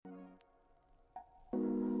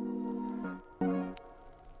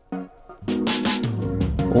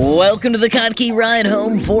Welcome to the Kottke Ride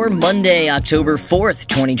Home for Monday, October 4th,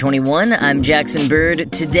 2021. I'm Jackson Bird.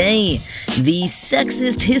 Today, the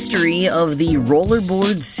sexist history of the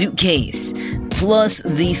rollerboard suitcase, plus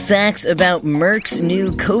the facts about Merck's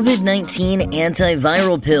new COVID-19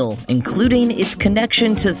 antiviral pill, including its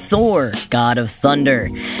connection to Thor, God of Thunder,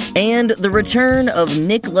 and the return of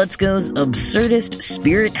Nick Lutzko's absurdist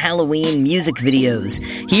Spirit Halloween music videos.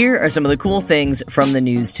 Here are some of the cool things from the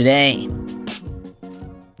news today.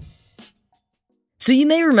 So you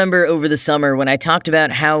may remember over the summer when I talked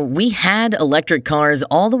about how we had electric cars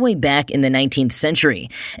all the way back in the 19th century,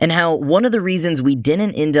 and how one of the reasons we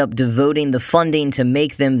didn't end up devoting the funding to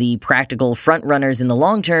make them the practical frontrunners in the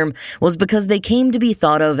long term was because they came to be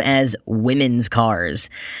thought of as women's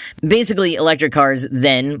cars. Basically, electric cars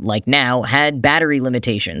then, like now, had battery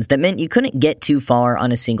limitations that meant you couldn't get too far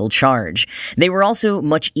on a single charge. They were also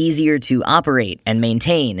much easier to operate and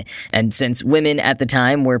maintain, and since women at the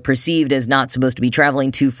time were perceived as not supposed to be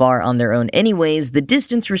traveling too far on their own anyways, the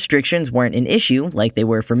distance restrictions weren't an issue like they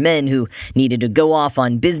were for men who needed to go off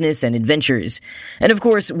on business and adventures. And of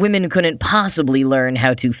course, women couldn't possibly learn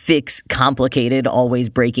how to fix complicated, always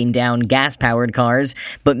breaking down gas-powered cars,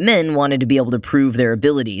 but men wanted to be able to prove their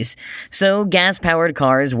abilities. So gas-powered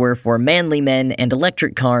cars were for manly men and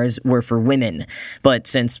electric cars were for women. But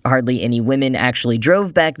since hardly any women actually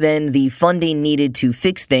drove back then, the funding needed to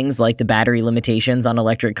fix things like the battery limitations on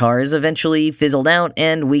electric cars eventually fizzled out,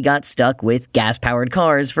 and we got stuck with gas-powered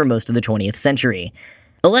cars for most of the 20th century.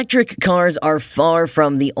 Electric cars are far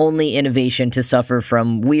from the only innovation to suffer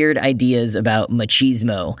from weird ideas about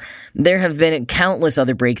machismo. There have been countless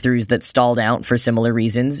other breakthroughs that stalled out for similar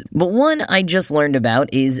reasons, but one I just learned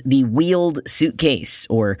about is the wheeled suitcase,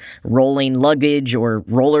 or rolling luggage, or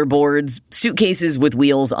rollerboards, suitcases with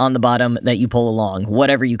wheels on the bottom that you pull along,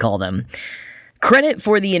 whatever you call them. Credit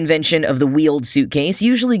for the invention of the wheeled suitcase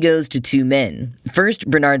usually goes to two men. First,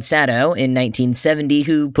 Bernard Sadow in 1970,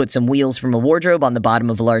 who put some wheels from a wardrobe on the bottom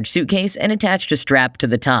of a large suitcase and attached a strap to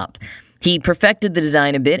the top. He perfected the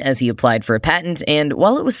design a bit as he applied for a patent, and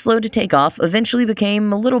while it was slow to take off, eventually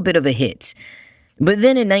became a little bit of a hit. But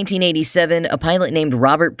then in 1987, a pilot named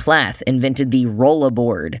Robert Plath invented the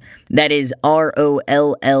rollaboard. That is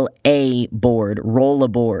R-O-L-L-A board,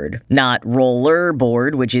 rollaboard, not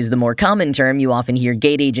rollerboard, which is the more common term you often hear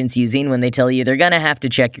gate agents using when they tell you they're gonna have to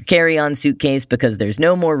check your carry-on suitcase because there's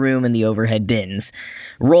no more room in the overhead bins.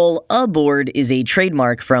 Roll-a-board is a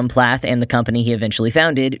trademark from Plath and the company he eventually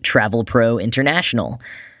founded, Travel Pro International.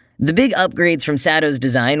 The big upgrades from Sadow's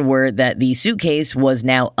design were that the suitcase was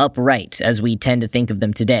now upright, as we tend to think of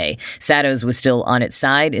them today. Sadow's was still on its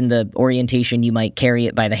side in the orientation you might carry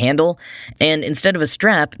it by the handle, and instead of a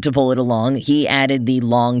strap to pull it along, he added the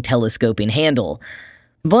long telescoping handle.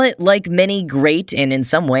 But like many great and in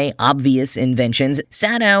some way obvious inventions,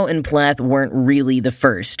 Sadow and Plath weren't really the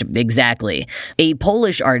first, exactly. A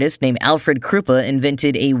Polish artist named Alfred Krupa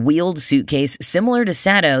invented a wheeled suitcase similar to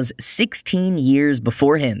Sadow's 16 years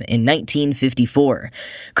before him in 1954.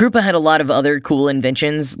 Krupa had a lot of other cool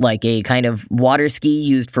inventions, like a kind of water ski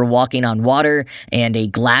used for walking on water, and a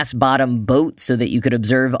glass-bottom boat so that you could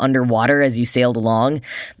observe underwater as you sailed along,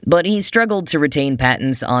 but he struggled to retain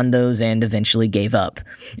patents on those and eventually gave up.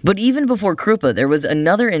 But even before Krupa, there was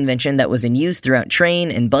another invention that was in use throughout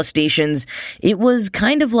train and bus stations. It was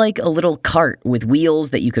kind of like a little cart with wheels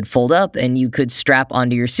that you could fold up and you could strap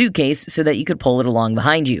onto your suitcase so that you could pull it along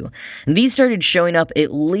behind you. And these started showing up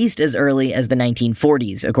at least as early as the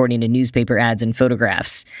 1940s, according to newspaper ads and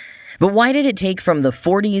photographs. But why did it take from the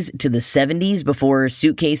 40s to the 70s before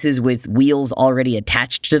suitcases with wheels already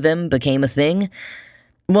attached to them became a thing?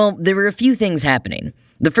 Well, there were a few things happening.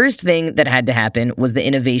 The first thing that had to happen was the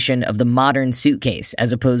innovation of the modern suitcase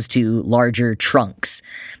as opposed to larger trunks.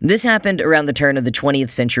 This happened around the turn of the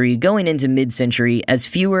 20th century going into mid-century as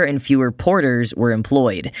fewer and fewer porters were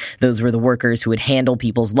employed. Those were the workers who would handle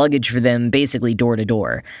people's luggage for them basically door to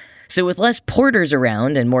door. So with less porters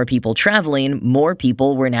around and more people traveling, more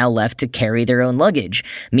people were now left to carry their own luggage,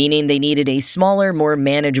 meaning they needed a smaller, more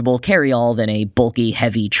manageable carry-all than a bulky,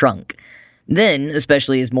 heavy trunk. Then,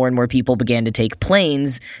 especially as more and more people began to take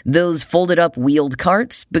planes, those folded-up wheeled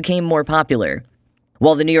carts became more popular.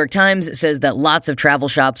 While the New York Times says that lots of travel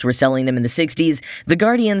shops were selling them in the 60s, The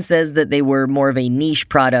Guardian says that they were more of a niche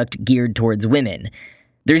product geared towards women.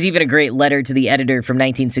 There's even a great letter to the editor from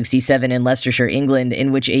 1967 in Leicestershire, England,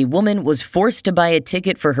 in which a woman was forced to buy a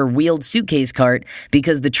ticket for her wheeled suitcase cart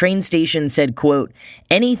because the train station said, quote,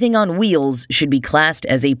 "Anything on wheels should be classed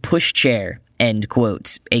as a pushchair," end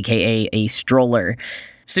quote, aka a stroller.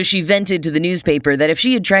 So she vented to the newspaper that if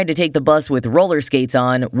she had tried to take the bus with roller skates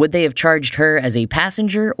on, would they have charged her as a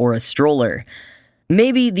passenger or a stroller?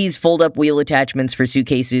 Maybe these fold-up wheel attachments for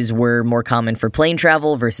suitcases were more common for plane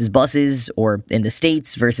travel versus buses, or in the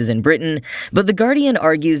States versus in Britain, but The Guardian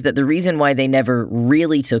argues that the reason why they never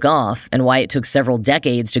really took off, and why it took several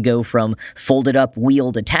decades to go from folded-up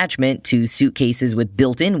wheeled attachment to suitcases with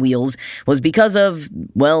built-in wheels, was because of,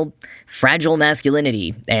 well, fragile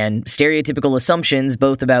masculinity and stereotypical assumptions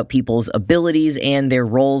both about people's abilities and their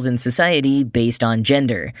roles in society based on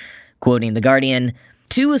gender. Quoting The Guardian,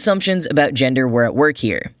 "Two assumptions about gender were at work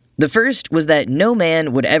here. The first was that no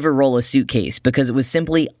man would ever roll a suitcase because it was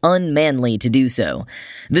simply unmanly to do so.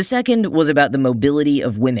 The second was about the mobility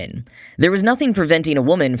of women. There was nothing preventing a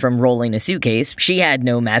woman from rolling a suitcase. She had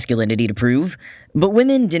no masculinity to prove. But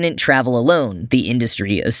women didn't travel alone, the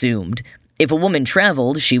industry assumed. If a woman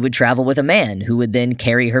traveled, she would travel with a man who would then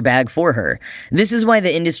carry her bag for her. This is why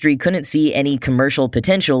the industry couldn't see any commercial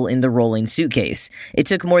potential in the rolling suitcase. It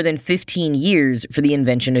took more than 15 years for the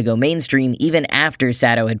invention to go mainstream even after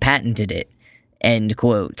Sato had patented it." End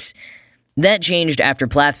quote. That changed after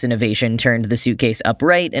Plath's innovation turned the suitcase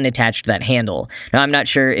upright and attached that handle. Now, I'm not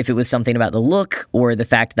sure if it was something about the look or the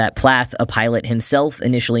fact that Plath, a pilot himself,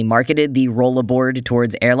 initially marketed the rollaboard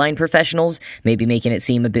towards airline professionals, maybe making it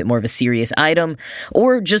seem a bit more of a serious item,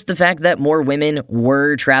 or just the fact that more women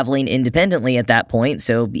were traveling independently at that point,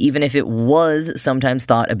 so even if it was sometimes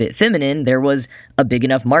thought a bit feminine, there was a big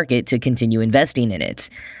enough market to continue investing in it.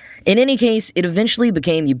 In any case, it eventually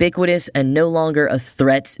became ubiquitous and no longer a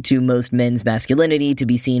threat to most men's masculinity to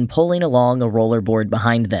be seen pulling along a rollerboard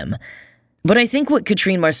behind them. But I think what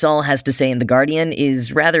Katrine Marsal has to say in The Guardian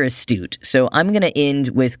is rather astute, so I'm going to end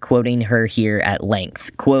with quoting her here at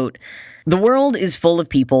length. Quote, "The world is full of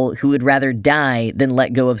people who would rather die than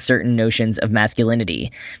let go of certain notions of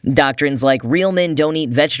masculinity. Doctrines like real men don't eat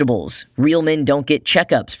vegetables, real men don't get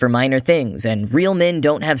checkups for minor things, and real men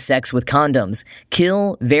don't have sex with condoms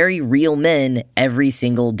kill very real men every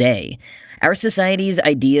single day. Our society's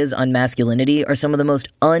ideas on masculinity are some of the most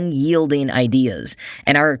unyielding ideas,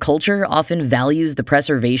 and our culture often values the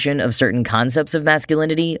preservation of certain concepts of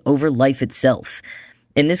masculinity over life itself.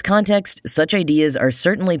 In this context, such ideas are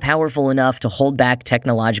certainly powerful enough to hold back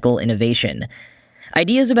technological innovation.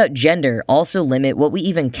 Ideas about gender also limit what we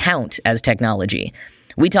even count as technology.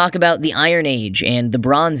 We talk about the Iron Age and the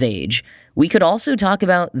Bronze Age. We could also talk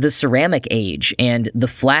about the Ceramic Age and the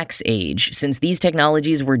Flax Age, since these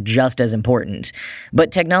technologies were just as important.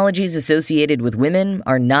 But technologies associated with women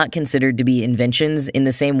are not considered to be inventions in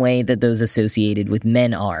the same way that those associated with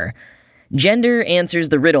men are. Gender answers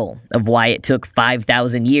the riddle of why it took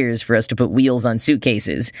 5,000 years for us to put wheels on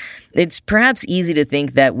suitcases. It's perhaps easy to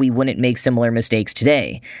think that we wouldn't make similar mistakes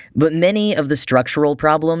today, but many of the structural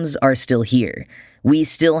problems are still here. We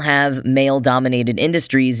still have male-dominated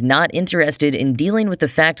industries not interested in dealing with the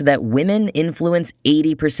fact that women influence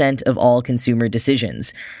 80% of all consumer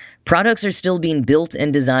decisions. Products are still being built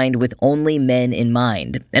and designed with only men in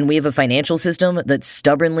mind, and we have a financial system that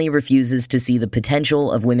stubbornly refuses to see the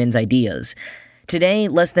potential of women's ideas. Today,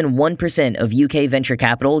 less than 1% of UK venture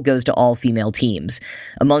capital goes to all-female teams.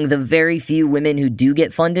 Among the very few women who do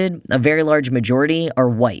get funded, a very large majority are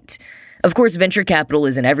white. Of course, venture capital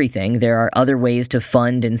isn't everything. There are other ways to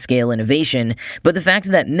fund and scale innovation, but the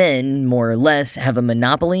fact that men, more or less, have a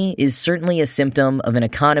monopoly is certainly a symptom of an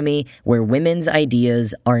economy where women's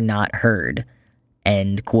ideas are not heard."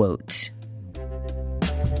 End quote.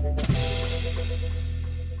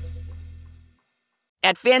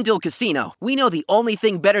 At FanDuel Casino, we know the only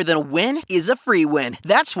thing better than a win is a free win.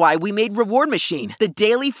 That's why we made Reward Machine, the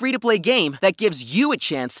daily free-to-play game that gives you a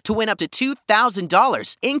chance to win up to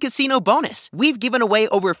 $2,000 in casino bonus. We've given away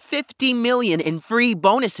over $50 million in free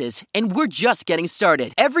bonuses, and we're just getting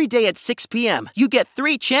started. Every day at 6 p.m., you get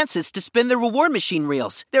 3 chances to spin the Reward Machine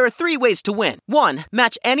reels. There are 3 ways to win. 1,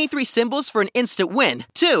 match any 3 symbols for an instant win.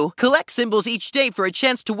 2, collect symbols each day for a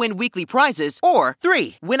chance to win weekly prizes. Or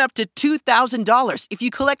 3, win up to $2,000 if you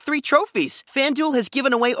collect 3 trophies. FanDuel has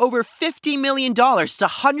given away over $50 million to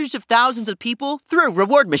hundreds of thousands of people through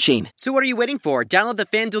Reward Machine. So what are you waiting for? Download the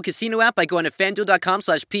FanDuel Casino app by going to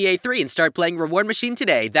FanDuel.com/PA3 and start playing Reward Machine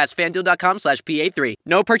today. That's FanDuel.com/PA3.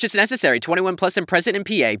 No purchase necessary. 21 plus and present in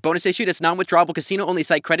PA. Bonus issued as non-withdrawable casino-only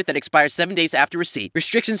site credit that expires 7 days after receipt.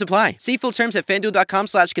 Restrictions apply. See full terms at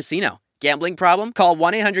FanDuel.com/casino. Gambling problem? Call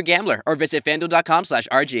 1-800-GAMBLER or visit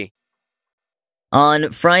FanDuel.com/RG.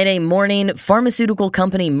 On Friday morning, pharmaceutical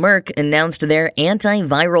company Merck announced their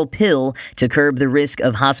antiviral pill to curb the risk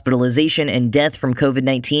of hospitalization and death from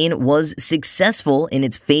COVID-19 was successful in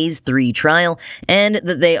its phase 3 trial, and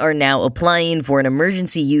that they are now applying for an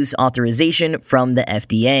emergency use authorization from the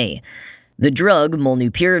FDA. The drug,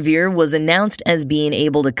 molnupiravir, was announced as being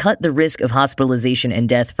able to cut the risk of hospitalization and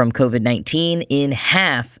death from COVID-19 in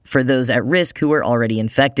half for those at risk who were already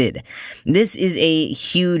infected. This is a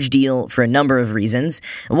huge deal for a number of reasons.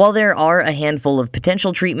 While there are a handful of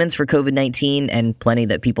potential treatments for COVID-19 and plenty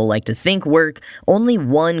that people like to think work, only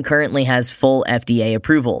one currently has full FDA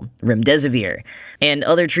approval, remdesivir. And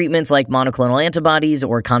other treatments like monoclonal antibodies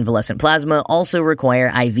or convalescent plasma also require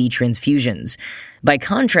IV transfusions. By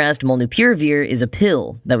contrast, molnupiravir is a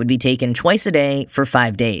pill that would be taken twice a day for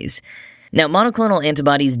 5 days. Now, monoclonal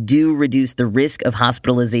antibodies do reduce the risk of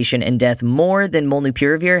hospitalization and death more than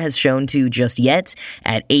molnupiravir has shown to just yet,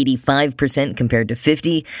 at 85% compared to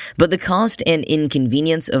 50%, but the cost and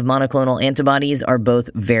inconvenience of monoclonal antibodies are both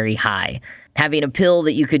very high. Having a pill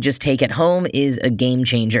that you could just take at home is a game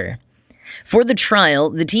changer. For the trial,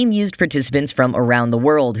 the team used participants from around the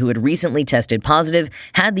world who had recently tested positive,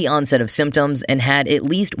 had the onset of symptoms, and had at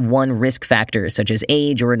least one risk factor, such as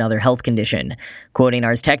age or another health condition. Quoting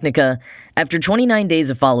Ars Technica, after 29 days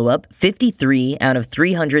of follow-up, 53 out of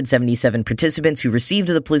 377 participants who received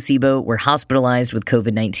the placebo were hospitalized with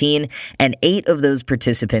COVID-19, and 8 of those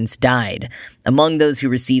participants died. Among those who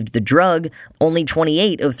received the drug, only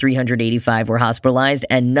 28 of 385 were hospitalized,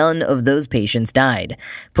 and none of those patients died.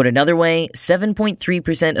 Put another way,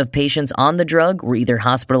 7.3% of patients on the drug were either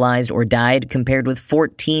hospitalized or died, compared with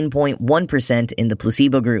 14.1% in the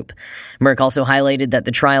placebo group. Merck also highlighted that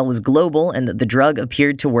the trial was global and that the drug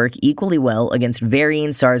appeared to work equally well against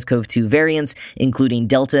varying SARS-CoV-2 variants, including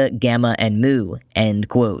Delta, Gamma, and Mu, end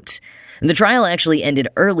quote. The trial actually ended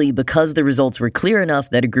early because the results were clear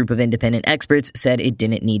enough that a group of independent experts said it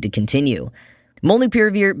didn't need to continue.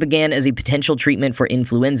 Molnupiravir began as a potential treatment for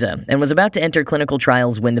influenza and was about to enter clinical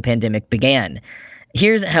trials when the pandemic began.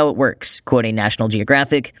 Here's how it works, quoting National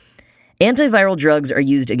Geographic. Antiviral drugs are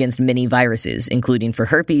used against many viruses, including for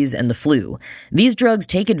herpes and the flu. These drugs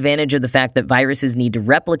take advantage of the fact that viruses need to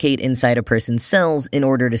replicate inside a person's cells in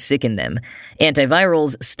order to sicken them.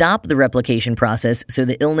 Antivirals stop the replication process so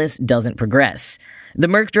the illness doesn't progress. The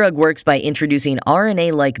Merck drug works by introducing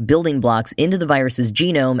RNA-like building blocks into the virus's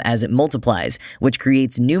genome as it multiplies, which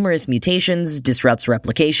creates numerous mutations, disrupts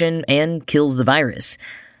replication, and kills the virus.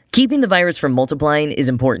 Keeping the virus from multiplying is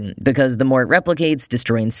important because the more it replicates,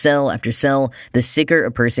 destroying cell after cell, the sicker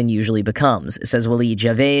a person usually becomes, says Walid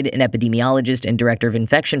Javed, an epidemiologist and director of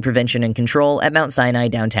infection prevention and control at Mount Sinai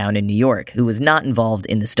downtown in New York, who was not involved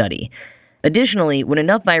in the study. Additionally, when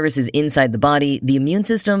enough virus is inside the body, the immune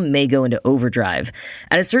system may go into overdrive.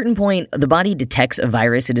 At a certain point, the body detects a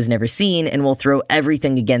virus it has never seen and will throw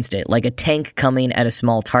everything against it, like a tank coming at a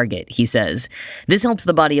small target, he says. This helps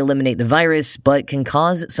the body eliminate the virus, but can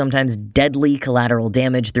cause sometimes deadly collateral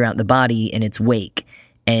damage throughout the body in its wake.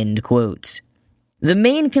 End quote. The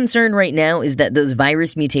main concern right now is that those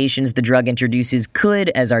virus mutations the drug introduces could,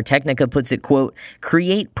 as Ars Technica puts it, quote,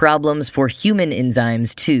 create problems for human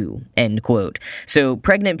enzymes too, end quote. So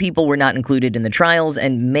pregnant people were not included in the trials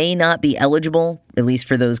and may not be eligible, at least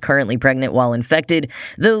for those currently pregnant while infected,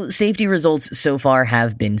 though safety results so far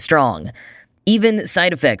have been strong. Even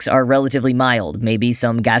side effects are relatively mild, maybe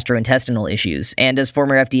some gastrointestinal issues. And as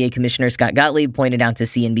former FDA Commissioner Scott Gottlieb pointed out to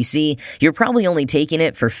CNBC, you're probably only taking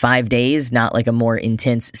it for 5 days, not like a more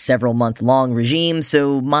intense several-month-long regime,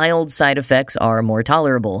 so mild side effects are more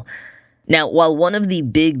tolerable. Now, while one of the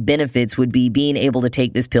big benefits would be being able to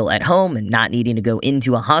take this pill at home and not needing to go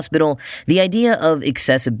into a hospital, the idea of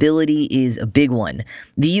accessibility is a big one.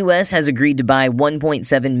 The U.S. has agreed to buy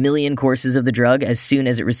 1.7 million courses of the drug as soon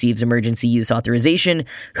as it receives emergency use authorization.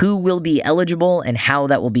 Who will be eligible and how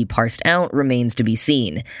that will be parsed out remains to be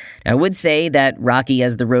seen. I would say that rocky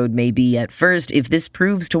as the road may be at first, if this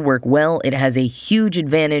proves to work well, it has a huge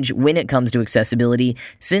advantage when it comes to accessibility,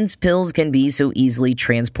 since pills can be so easily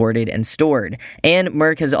transported and stored. And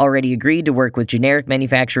Merck has already agreed to work with generic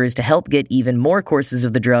manufacturers to help get even more courses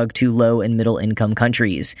of the drug to low and middle income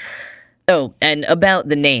countries. Oh, and about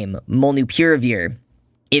the name, molnupiravir.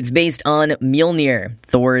 It's based on Mjolnir,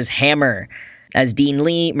 Thor's hammer. As Dean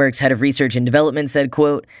Lee, Merck's head of research and development, said,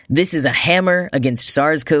 quote, "This is a hammer against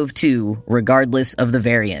SARS-CoV-2, regardless of the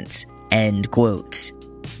variant," end quote.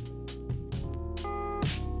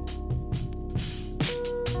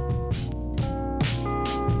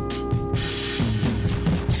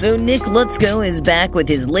 So Nick Lutsko is back with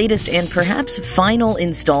his latest and perhaps final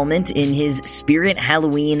installment in his Spirit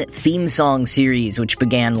Halloween theme song series, which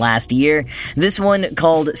began last year. This one,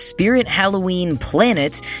 called Spirit Halloween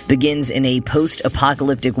Planet, begins in a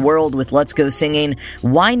post-apocalyptic world with Lutsko singing,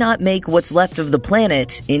 "Why not make what's left of the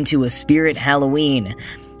planet into a Spirit Halloween?"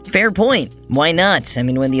 Fair point. Why not? I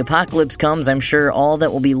mean, when the apocalypse comes, I'm sure all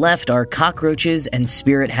that will be left are cockroaches and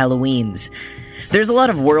spirit Halloweens. There's a lot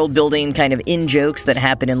of world-building kind of in-jokes that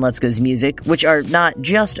happen in Let's Go's music, which are not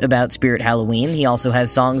just about Spirit Halloween. He also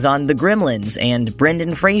has songs on The Gremlins and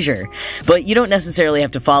Brendan Fraser. But you don't necessarily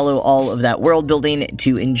have to follow all of that world-building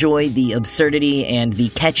to enjoy the absurdity and the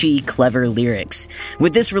catchy, clever lyrics.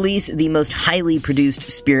 With this release, the most highly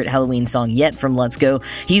produced Spirit Halloween song yet from Let's Go,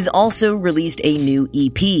 he's also released a new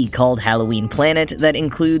EP called Halloween Planet that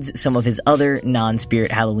includes some of his other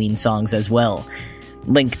non-Spirit Halloween songs as well.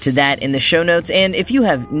 Link to that in the show notes, and if you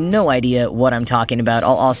have no idea what I'm talking about,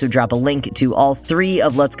 I'll also drop a link to all 3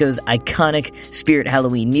 of Let's Go's iconic Spirit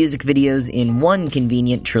Halloween music videos in one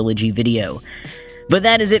convenient trilogy video. But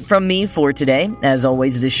that is it from me for today. As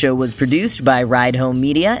always, this show was produced by Ride Home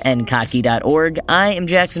Media and Kottke.org. I am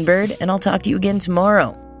Jackson Bird, and I'll talk to you again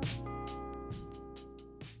tomorrow.